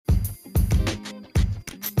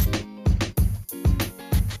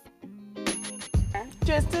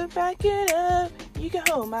Just to back it up, you can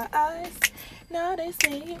hold my eyes. Now they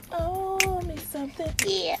say you owe me something.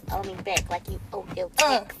 Yeah, owe me back like you owe your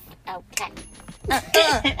tax. Okay.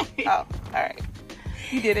 Oh, alright.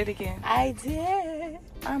 You did it again. I did.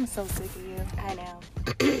 I'm so sick of you. I know.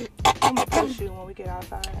 I'm gonna push you when we get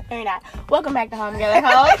outside. No, you're not. Welcome back to Homegirl at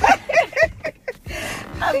Home.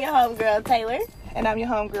 I'm your homegirl, Taylor. And I'm your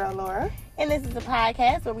homegirl, Laura. And this is a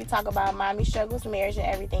podcast where we talk about mommy struggles, marriage, and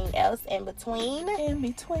everything else in between.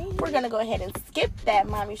 We're going to go ahead and skip that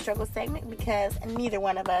mommy struggle segment because neither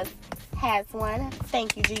one of us has one.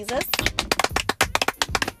 Thank you, Jesus.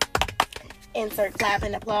 Insert clap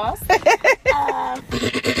and applause.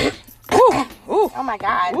 Ooh. Oh, my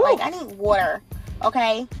God. Ooh. Like, I need water.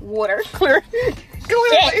 Okay? Water. Clearly.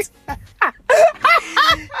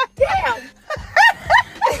 Damn.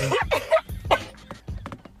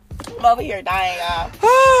 I'm over here dying off.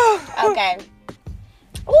 Okay.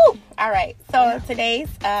 Woo. All right. So today's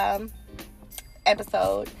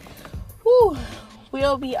episode,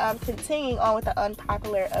 we'll be continuing on with the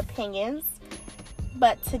unpopular opinions.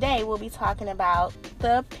 But today we'll be talking about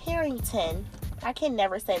the parenting. I can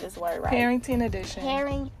never say this word right. Parenting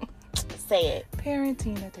edition. Say it.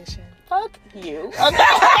 Parenting edition. Fuck you.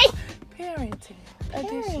 Okay. Parenting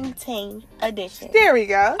edition. There we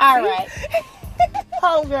go. All right.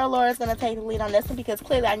 Homegirl Laura's going to take the lead on this one because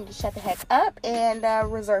clearly I need to shut the heck up and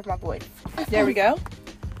reserve my voice. There we go.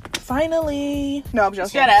 Finally. No, I'm joking.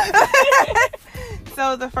 Shut up.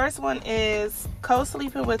 So the first one is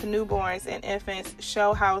co-sleeping with newborns and infants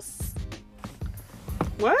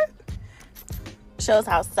What? Shows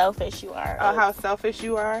how selfish you are. Oh, how selfish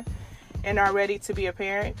you are and are ready to be a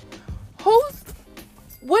parent.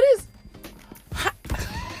 What is...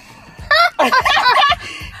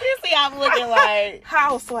 You see, I'm looking like...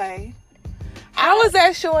 How, Sway? How is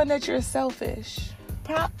that showing that you're selfish?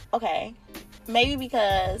 Okay. Maybe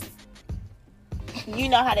because... You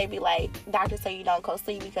know how they be like, doctors say you don't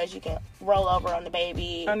co-sleep because you can roll over on the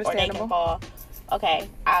baby or they can fall. Okay.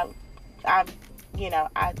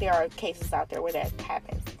 There are cases out there where that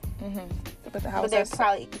happens. Mm-hmm. But there's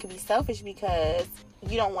probably, it could be selfish because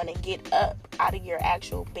you don't want to get up out of your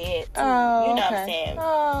actual bed. You know what I'm saying?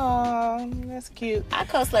 Oh, that's cute. I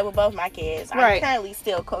co-slept with both my kids. Right. I'm currently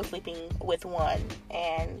still co-sleeping with one.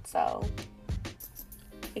 And so,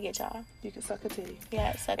 forget y'all. You can suck a titty.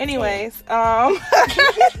 Yeah, suck Anyways, I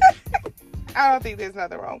don't think there's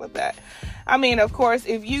nothing wrong with that. I mean, of course,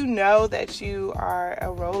 if you know that you are a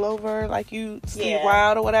rollover, like you sleep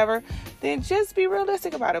wild or whatever, then just be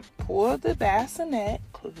realistic about it. Pull the bassinet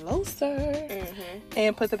closer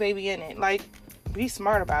and put the baby in it. Like, be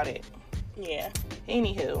smart about it. Yeah.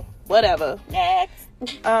 Anywho, whatever. Next.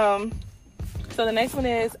 So the next one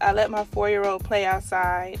is I let my 4-year-old play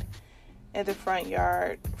outside in the front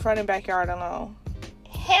and backyard alone.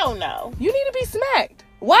 Hell no. You need to be smacked.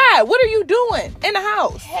 Why? What are you doing in the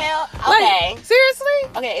house? Hell, okay. Like, seriously?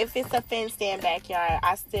 Okay, if it's a fenced-in backyard,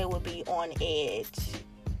 I still would be on edge.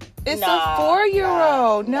 It's a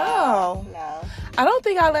 4-year-old. No. I don't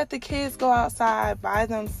think I let the kids go outside by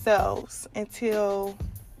themselves until...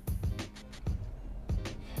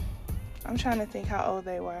 I'm trying to think how old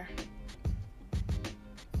they were.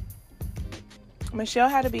 Michelle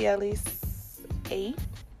had to be at least 8.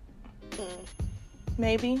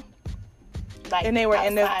 Maybe. Like, and they were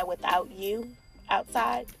outside without you?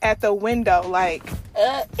 Outside? At the window, like...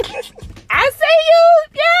 I see you!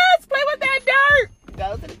 Yes! Play with that dirt!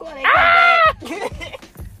 Go to the corner and come back.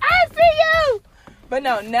 I see you! But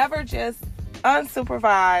no, never just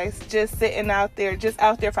unsupervised, just sitting out there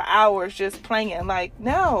for hours, just playing. Like,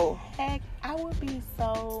 no. Heck, I would be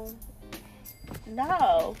so...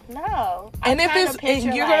 No. And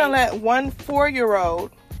you're going to let one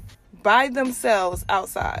 4-year-old by themselves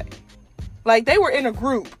outside. Like, they were in a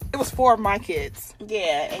group. It was 4 of my kids.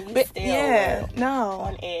 Yeah, and you still no.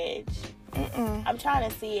 on edge. I'm trying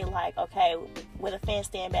to see it like, okay, with a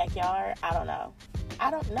fenced-in backyard, I don't know.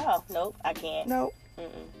 Nope, I can't. Nope.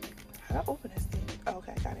 How do I open this thing? Oh,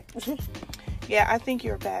 okay, got it. Yeah, I think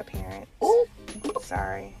you're a bad parent. Ooh.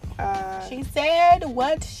 Sorry. She said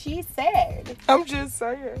what she said. I'm just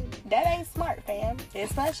saying. That ain't smart, fam.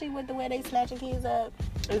 Especially with the way they snatching kids up.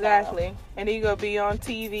 Exactly. No. And then you gonna be on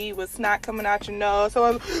TV with snot coming out your nose.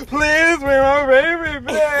 So, please bring my baby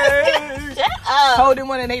back. Shut up. Holding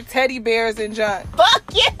one of their teddy bears and junk.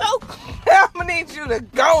 Fuck you. I'm gonna need you to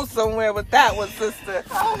go somewhere with that one, sister.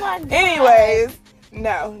 Oh my God. Anyways,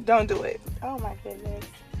 no, don't do it. Oh my goodness.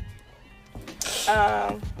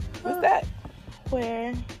 What's that?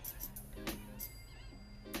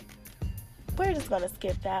 We're just gonna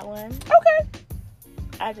skip that one. Okay.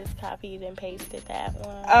 I just copied and pasted that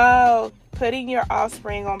one. Oh, putting your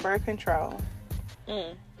offspring on birth control.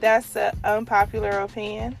 That's an unpopular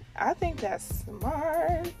opinion. I think that's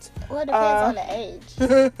smart. Well, it depends on the age.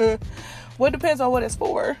 Well, it depends on what it's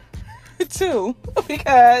for, too.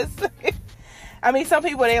 Because, I mean, some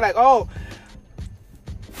people, they're like, oh.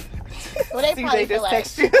 Well, they probably just like...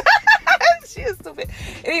 text you. She is stupid.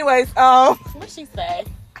 Anyways, what'd she say?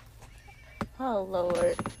 Oh,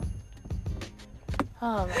 Lord.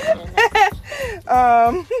 Oh, my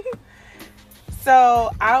goodness. So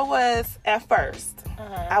I was, at first,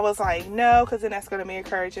 I was like, no, because then that's going to be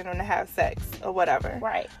encouraging them to have sex or whatever.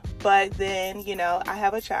 Right. But then, you know, I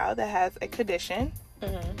have a child that has a condition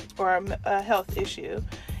or a health issue,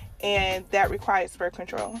 and that requires birth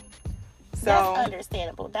control. So that's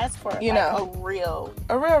understandable. That's for a real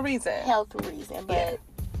reason, health reason. But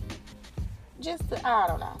just I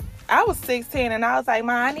don't know. I was 16 and I was like,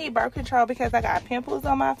 "Ma, I need birth control because I got pimples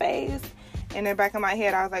on my face." And in the back of my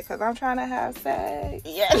head, I was like, "Cause I'm trying to have sex."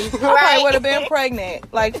 Yeah, I probably would have been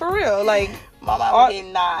pregnant, like for real. Like my mama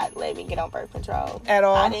did not let me get on birth control at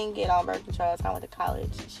all. I didn't get on birth control until I went to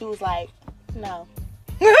college. She was like, "No."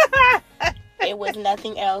 It was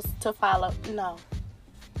nothing else to follow. No.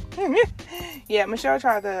 Yeah, Michelle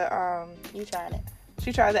tried the You tried it.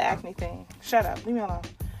 She tried the acne thing. Shut up, leave me alone.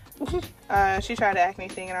 She tried the acne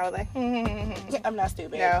thing, and I was like, I'm not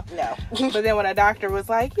stupid. No. But then when a doctor was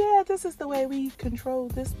like, yeah, this is the way we control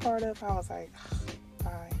this part of, I was like,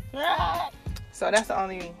 fine. So that's the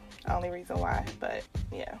only reason why. But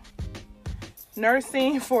yeah,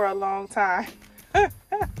 nursing for a long time. Shut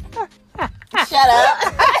up.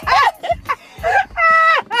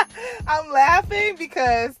 I'm laughing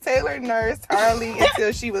because Taylor nursed Harley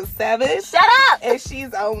until she was 7. Shut up! And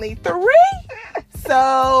she's only 3.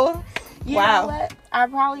 So, you know what? I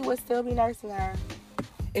probably would still be nursing her.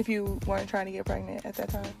 If you weren't trying to get pregnant at that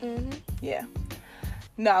time? Mm-hmm. Yeah.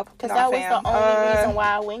 No, because that was the only reason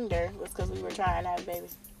why I winged her, was because we were trying to have a baby.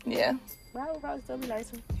 Yeah. But I would probably still be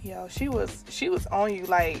nursing. Yo, she was on you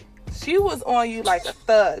like a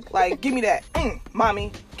thug. Like, give me that.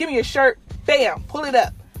 Mommy, give me your shirt. Bam, pull it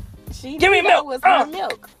up. She give me milk. Was her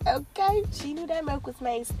milk. Okay, she knew that milk was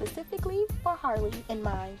made specifically for Harley in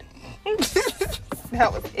mind.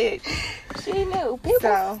 That was it. She knew.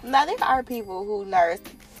 Now there are people who nurse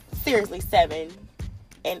seriously 7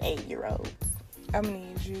 and 8-year-olds. I'm gonna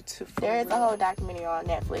need you to. There is a whole documentary on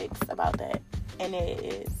Netflix about that, and it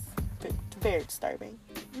is very disturbing.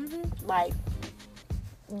 Mm-hmm. Like,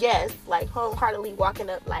 yes, like wholeheartedly walking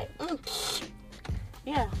up like,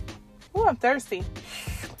 yeah. Oh, I'm thirsty.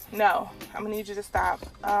 No, I'm gonna need you to stop.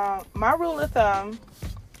 My rule of thumb,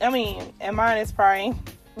 and mine is probably.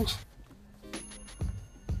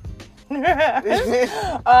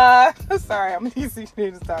 Sorry, I'm gonna need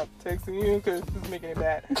you to stop texting you because it's making it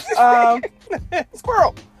bad.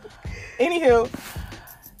 Squirrel. Anywho,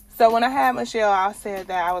 so when I had Michelle, I said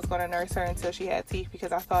that I was gonna nurse her until she had teeth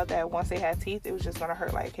because I thought that once they had teeth, it was just gonna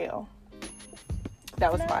hurt like hell.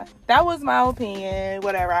 That was my opinion.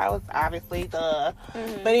 Whatever. I was obviously but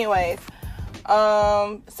anyways,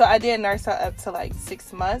 so I did nurse her up to like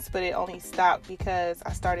 6 months, but it only stopped because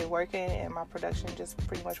I started working and my production just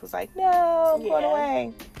pretty much was like, no, pull it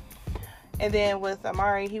away. And then with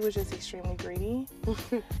Amari, he was just extremely greedy.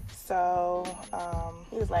 So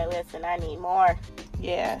he was like, listen, I need more.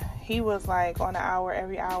 Yeah, he was like on an hour,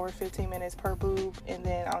 every hour, 15 minutes per boob, and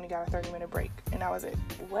then I only got a 30-minute break, and that was it.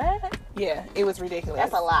 What? Yeah, it was ridiculous.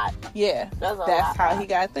 That's a lot. Yeah, that's how he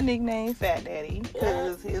got the nickname Fat Daddy,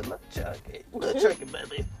 because he's a little chunky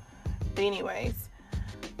baby. But anyways,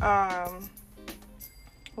 what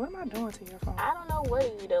am I doing to your phone? I don't know. What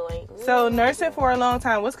are you doing? So nursing for a long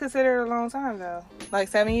time. What's considered a long time though? Like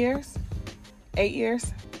 7 years, 8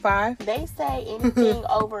 years, 5? They say anything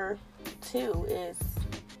over 2 is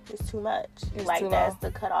too much. It's like too that's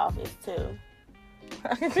long. the cutoff is 2.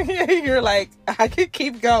 You're like, I could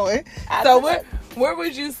keep going. So where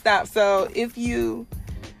would you stop? So if you,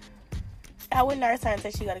 I would nurse her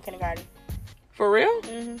until she go to kindergarten. For real?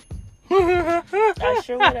 Mm-hmm. I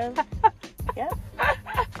sure would have. Yep.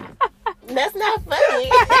 That's not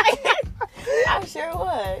funny. I sure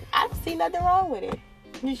would. I don't see nothing wrong with it.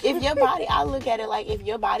 If your body, I look at it like if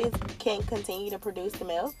your body can continue to produce the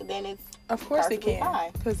milk, then it's of course it can,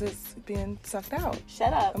 fine. Because it's being sucked out.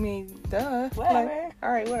 Shut up. I mean, duh. Whatever. Like,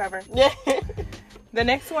 all right, whatever. The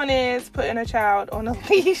next one is putting a child on a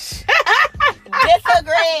leash.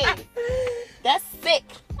 Disagree. That's sick.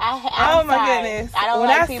 I'm my sorry. goodness. I don't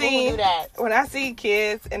like people who do that. When I see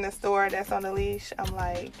kids in the store that's on a leash, I'm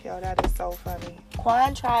like, yo, that is so funny.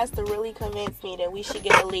 Quan tries to really convince me that we should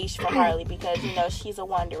get a leash for Harley because, she's a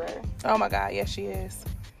wanderer. Oh my God, yes she is.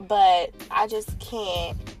 but I just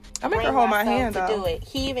can't. I make her hold my hand to do it.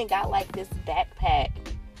 He even got like this backpack.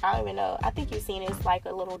 I don't even know. I think you've seen it. It's like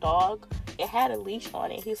a little dog. It had a leash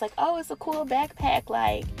on it. He's like, oh, it's a cool backpack.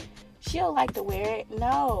 Like, she'll like to wear it.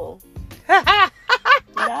 No.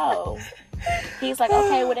 No. He's like,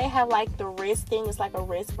 okay, well, they have like the wrist thing. It's like a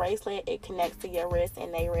wrist bracelet. It connects to your wrist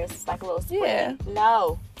and they wrist. It's like a little spring. Yeah.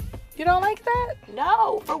 No. You don't like that?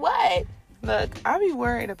 No. For what? Look, I be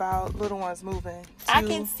worried about little ones moving too I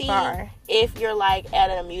can see far. if you're like at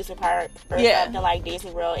an amusement park or something like Disney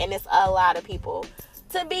World and it's a lot of people.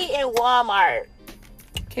 To be in Walmart.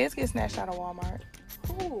 Kids get snatched out of Walmart.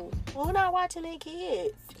 Ooh. Who not watching their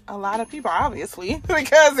kids? A lot of people, obviously,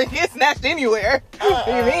 because it gets snatched anywhere. What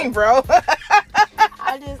do you mean, bro?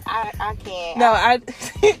 I can't. No,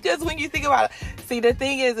 just when you think about it. See, the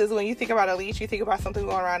thing is when you think about a leash, you think about something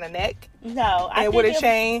going around the neck. No, and with a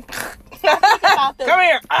chain. About Come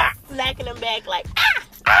here. Smacking them back like,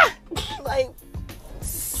 like.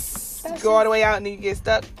 Go all the way out and then you get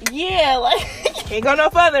stuck. Yeah, like. Can't go no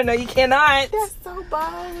further. No, you cannot. That's so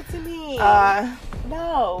bold to me.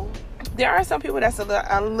 No. There are some people that's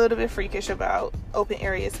a little bit freakish about open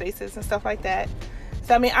area spaces and stuff like that.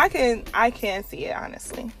 So I mean, I can see it,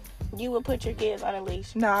 honestly. You would put your kids on a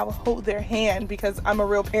leash? No, I would hold their hand because I'm a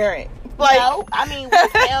real parent. Like, no, I mean, we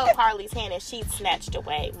held Harley's hand and she snatched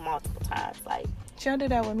away multiple times. Like, she'll do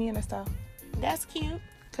that with me and stuff. That's cute.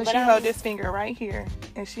 Cause she hold this finger right here,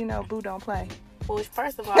 and she know Boo don't play. Well,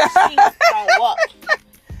 first of all, she don't walk.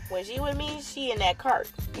 When she with me, she in that cart.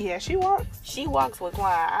 Yeah, she walks. She walks with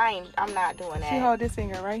Juan. I'm not doing that. She hold this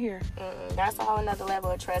finger right here. That's a whole another level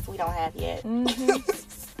of trust we don't have yet.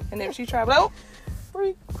 Mm-hmm. And if she try, where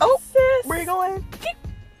you going? Get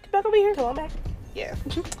back over here. Come on back. Yeah.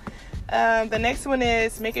 The next one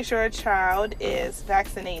is making sure a child is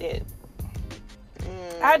vaccinated.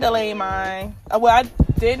 I delayed mine. Well, I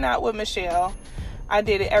did not with Michelle. I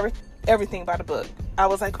did it everything by the book. I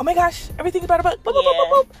was like, oh my gosh, everything's by the book. Boop, boop, boop,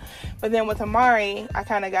 boop, boop. But then with Amari, I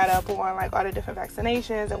kind of got up on like all the different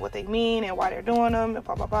vaccinations and what they mean and why they're doing them and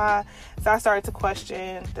blah, blah, blah. So I started to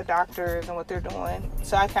question the doctors and what they're doing.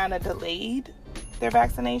 So I kind of delayed their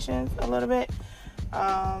vaccinations a little bit.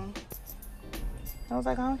 I was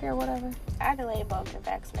like, I don't care, whatever. I delayed both their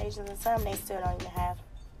vaccinations and some they still don't even have.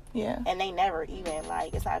 Yeah. And they never even,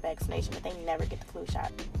 like, it's not a vaccination, but they never get the flu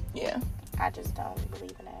shot. Yeah. I just don't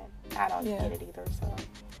believe in that. I don't get it either, so.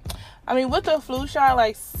 I mean, with the flu shot,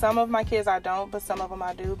 like, some of my kids I don't, but some of them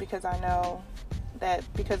I do because I know that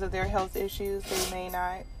because of their health issues, they may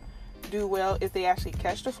not do well if they actually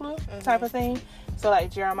catch the flu type of thing. So,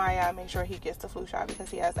 like, Jeremiah, I make sure he gets the flu shot because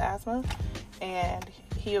he has asthma, and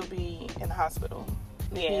he'll be in the hospital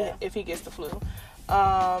if he gets the flu.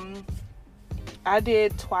 I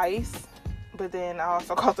did twice, but then I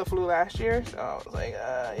also caught the flu last year, so I was like,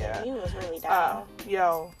 yeah. He was really down.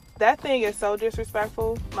 Yo, that thing is so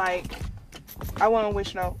disrespectful. Like, I wouldn't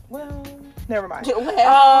wish well, never mind. I would.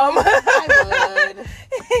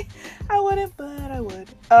 I wouldn't, but I would.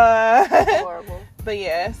 Horrible. But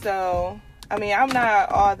yeah, so, I mean, I'm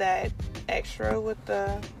not all that extra with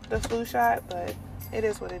the flu shot, but it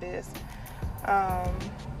is what it is.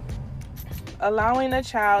 Allowing a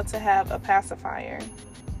child to have a pacifier.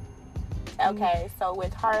 Okay, so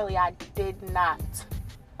with Harley, I did not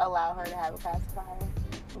allow her to have a pacifier.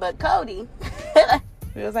 But Cody,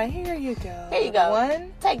 he was like, here you go. Here you go.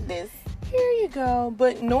 One, take this. Here you go.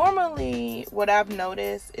 But normally, what I've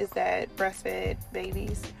noticed is that breastfed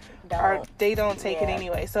babies they don't take it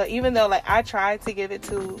anyway. So even though, like, I tried to give it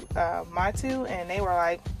to my two, and they were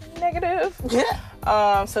like, negative.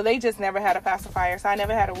 So they just never had a pacifier. So I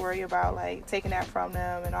never had to worry about, like, taking that from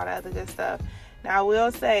them and all that other good stuff. Now, I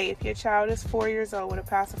will say, if your child is 4 years old with a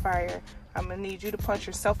pacifier, I'm going to need you to punch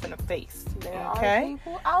yourself in the face. Okay?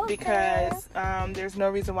 Because there's no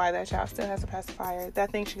reason why that child still has a pacifier. That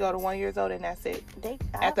thing should go to 1 year old, and that's it.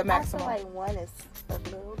 At the maximum. I feel like one is a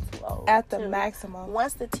little too old. At the maximum.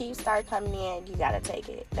 Once the teeth start coming in, you got to take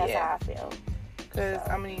it. That's how I feel. Because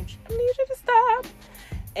I'm going to need you to stop.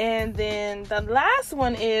 And then the last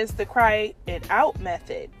one is the cry it out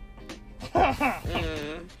method. Did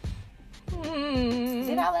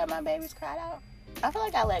I let my babies cry out? I feel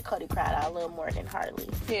like I let Cody cry out a little more than Harley.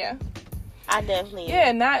 Yeah. I definitely...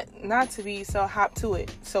 Yeah, not to be so hop to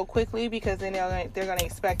it so quickly, because then they're going to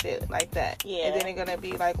expect it like that. Yeah. And then they're going to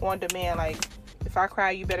be, like, on demand, like, if I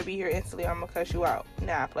cry, you better be here instantly or I'm going to cuss you out.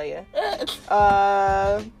 Nah, player.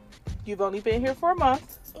 You've only been here for a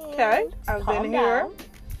month. Okay. I've been here.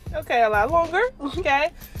 Okay, a lot longer.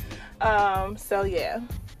 Okay. So, yeah.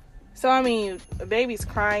 So, I mean, a baby's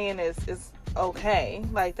crying is okay.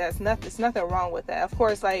 Like, there's nothing wrong with that. Of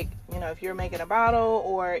course, like, you know, if you're making a bottle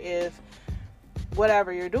or if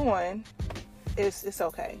whatever you're doing, it's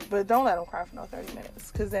okay. But don't let them cry for no 30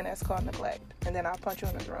 minutes, because then that's called neglect. And then I'll punch you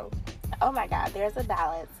in the throat. Oh my God, there's a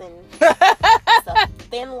balance, and it's a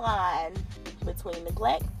thin line between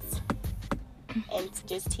neglect and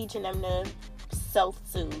just teaching them to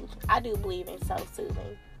self-soothe. I do believe in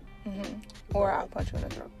self-soothing. Mm-hmm. Or I'll punch you in the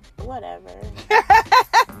throat. Whatever.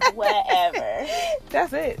 Whatever.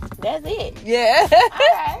 That's it. That's it. Yeah. All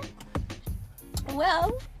right.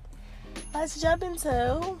 Well, let's jump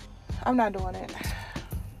into... I'm not doing it.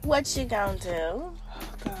 What you gonna do? Oh,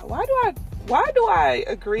 God. Why do I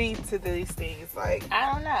agree to these things? Like,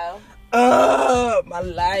 I don't know. My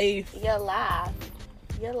life. Your life.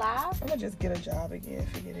 Your life? I'm gonna just get a job again.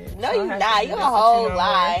 Forget it. No, you're not. You're a whole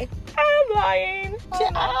lie. I'm lying.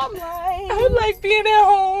 I'm lying. I like being at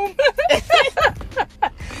home.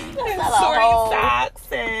 And sorting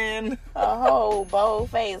socks and a whole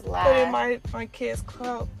bold-faced lie. Putting my kids'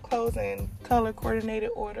 clothes in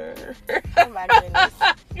color-coordinated order. Oh, my goodness.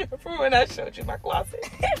 You remember when I showed you my closet? I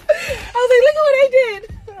was like, look at what I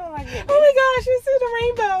did. Oh, my goodness. Oh, my gosh, it's in the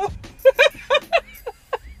rainbow.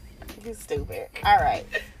 You stupid. All right.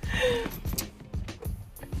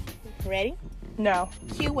 Ready? No.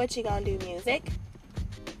 Cue what you gonna do music.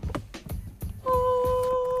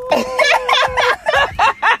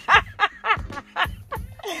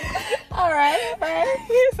 All right.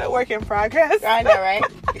 It's a work in progress. I know, right?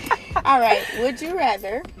 All right. Would you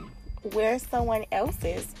rather wear someone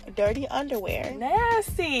else's dirty underwear?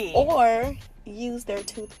 Nasty. Or use their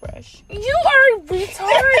toothbrush? You are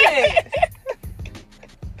retarded.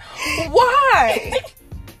 Why?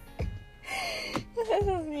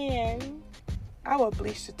 Oh, man. I would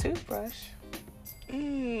bleach the toothbrush.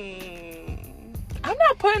 I'm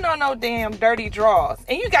not putting on no damn dirty drawers.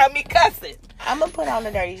 And you got me cussing. I'm going to put on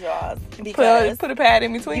the dirty drawers. Because put a pad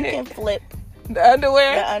in between you can flip the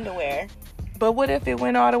underwear. The underwear. But what if it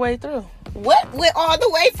went all the way through? What went all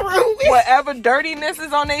the way through? Whatever dirtiness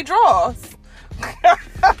is on their drawers.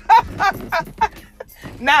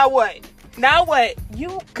 Now what?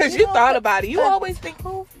 Because you thought about it. You always think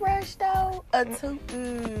toothbrush though. A tooth.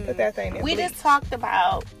 Put that thing in. We just talked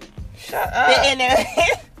about. Shut up.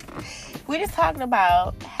 We just talked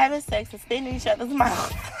about having sex and spitting in each other's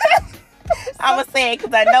mouth. I'm gonna say it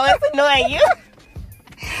because I know it's annoying you.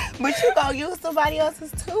 But you gonna use somebody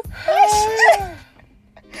else's toothbrush?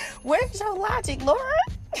 Where's your logic, Laura?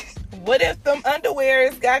 What if them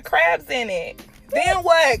underwears got crabs in it? Then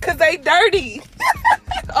what? Because they dirty.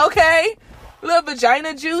 Okay? Little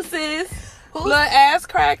vagina juices. Little ass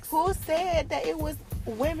cracks. Who said that it was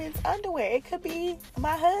women's underwear? It could be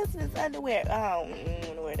my husband's underwear. I don't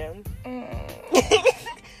want to wear them.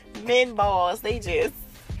 Men balls. They just...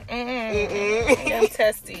 Them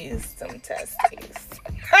testes. Them testes.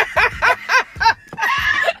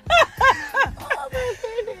 Oh, my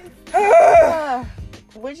goodness.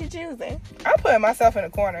 What you choosing? I'm putting myself in a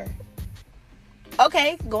corner.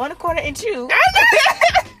 Okay, go in the corner and choose.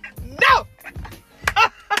 No.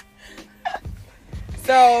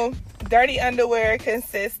 So, dirty underwear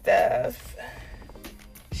consists of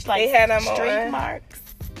like they had them streak on marks.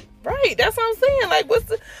 Right, that's what I'm saying. Like, what's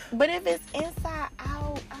the? But if it's inside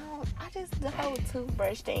out, I just the whole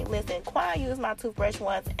toothbrush thing. Listen, Quan used my toothbrush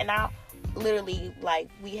once, and I literally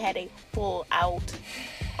we had a full out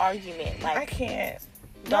argument. Like, I can't.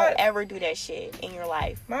 Don't ever do that shit in your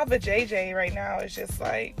life. My vajayjay right now is just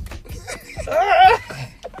like,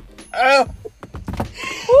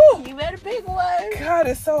 you better pick one. God,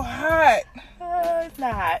 it's so hot. It's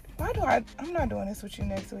not. I'm not doing this with you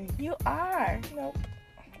next week. You are. Nope.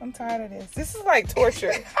 I'm tired of this. This is like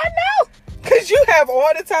torture. I know. Because you have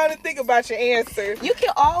all the time to think about your answer. You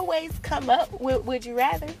can always come up with would you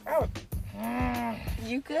rather.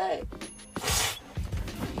 You could.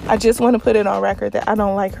 I just want to put it on record that I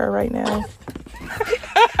don't like her right now.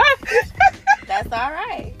 That's all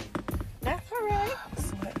right. That's all right.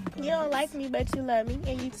 You don't like me, but you love me,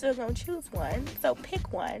 and you still gonna choose one. So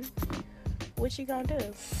pick one. What you gonna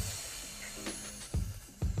do?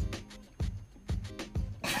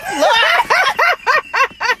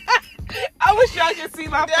 I wish y'all could see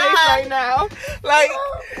my face right now. Like,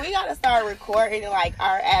 we gotta start recording like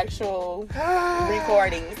our actual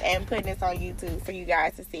recordings and putting this on YouTube for you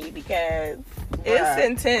guys to see, because it's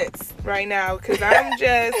intense right now. Because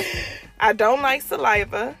I don't like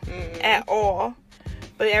saliva at all.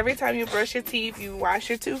 But every time you brush your teeth, you wash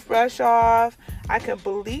your toothbrush off. I can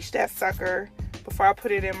bleach that sucker before I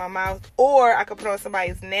put it in my mouth, or I could put on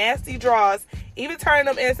somebody's nasty drawers. Even turning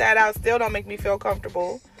them inside out still don't make me feel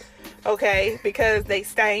comfortable. Okay, because they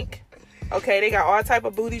stank. Okay, they got all type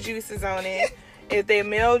of booty juices on it. If they're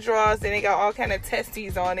male drawers, then they got all kind of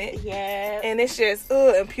testes on it. Yeah. And it's just,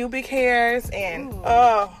 and pubic hairs and,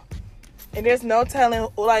 and there's no telling,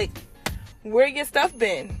 like, where your stuff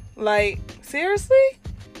been. Like, seriously?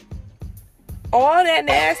 All that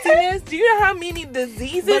nastiness? Do you know how many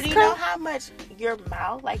diseases But do you know how much your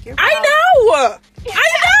mouth, like your mouth? I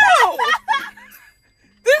know!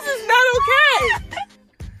 This is not okay.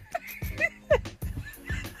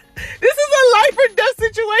 This is a life or death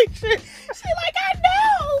situation. She like, I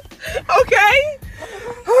know. Okay?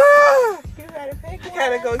 You gotta pick one. I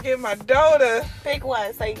gotta go get my daughter. Pick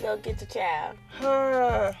one so you can go get your child.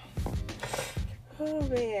 Oh,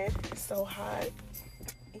 man. It's so hot.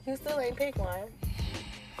 You still ain't pick one.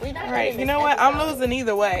 We not All right, you know what? I'm losing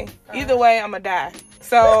either way. Either way, I'm gonna die.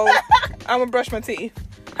 So, I'm gonna brush my teeth.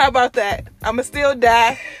 How about that? I'm gonna still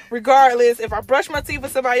die regardless if I brush my teeth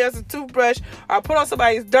with somebody else's toothbrush or I put on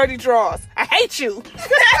somebody's dirty drawers. I hate you.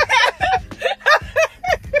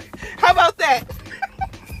 How about that?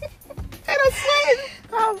 And I'm sweating.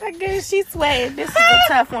 Oh my goodness, she's sweating. This is a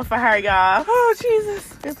tough one for her, y'all. Oh, Jesus.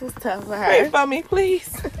 This was tough for her. Pray for me, please.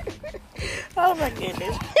 Oh my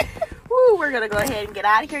goodness. Woo, we're gonna go ahead and get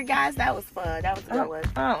out of here, guys. That was fun. That was a good one.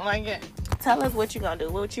 I don't like it. Tell us what you gonna do.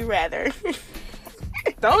 What would you rather?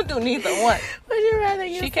 Don't do neither one. Would you rather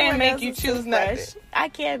use She can't make you choose nothing. I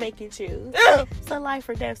can't make you choose. Ugh. It's a life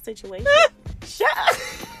or death situation. Shut up.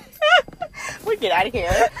 We get out of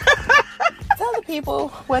here. Tell the people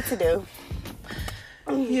what to do.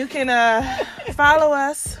 You can follow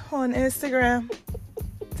us on Instagram,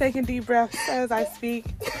 taking deep breaths as I speak.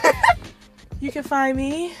 You can find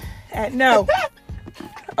me at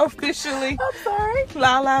officially I'm sorry.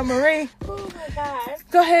 Lala Marie. Oh my God.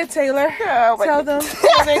 Go ahead, Taylor. Oh my Tell them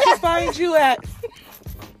where they can find you at.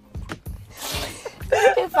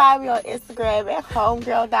 You can find me on Instagram at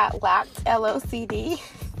homegirl.locked,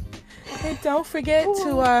 And don't forget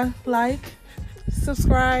to like,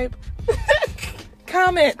 subscribe,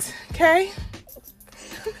 comment, okay?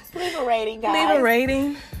 Leave a rating, guys. Leave a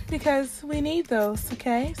rating because we need those,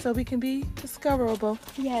 okay? So we can be discoverable.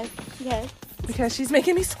 Yes. Because she's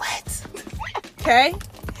making me sweat. Okay?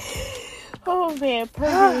 Oh man,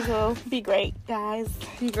 per usual. Be great, guys.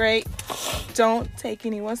 Be great. Don't take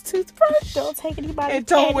anyone's toothbrush. Don't take anybody's And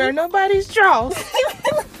don't wear nobody's drawers.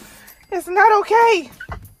 It's not okay.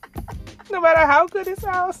 No matter how good it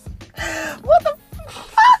sounds. What the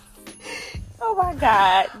fuck? Oh my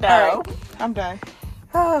God. No. All right. I'm done.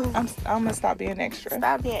 Oh. I'm gonna stop being extra.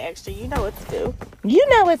 Stop being extra. You know what to do. You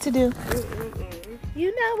know what to do.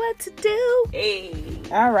 You know what to do. Hey.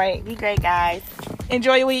 All right. Be great, guys.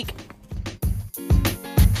 Enjoy your week.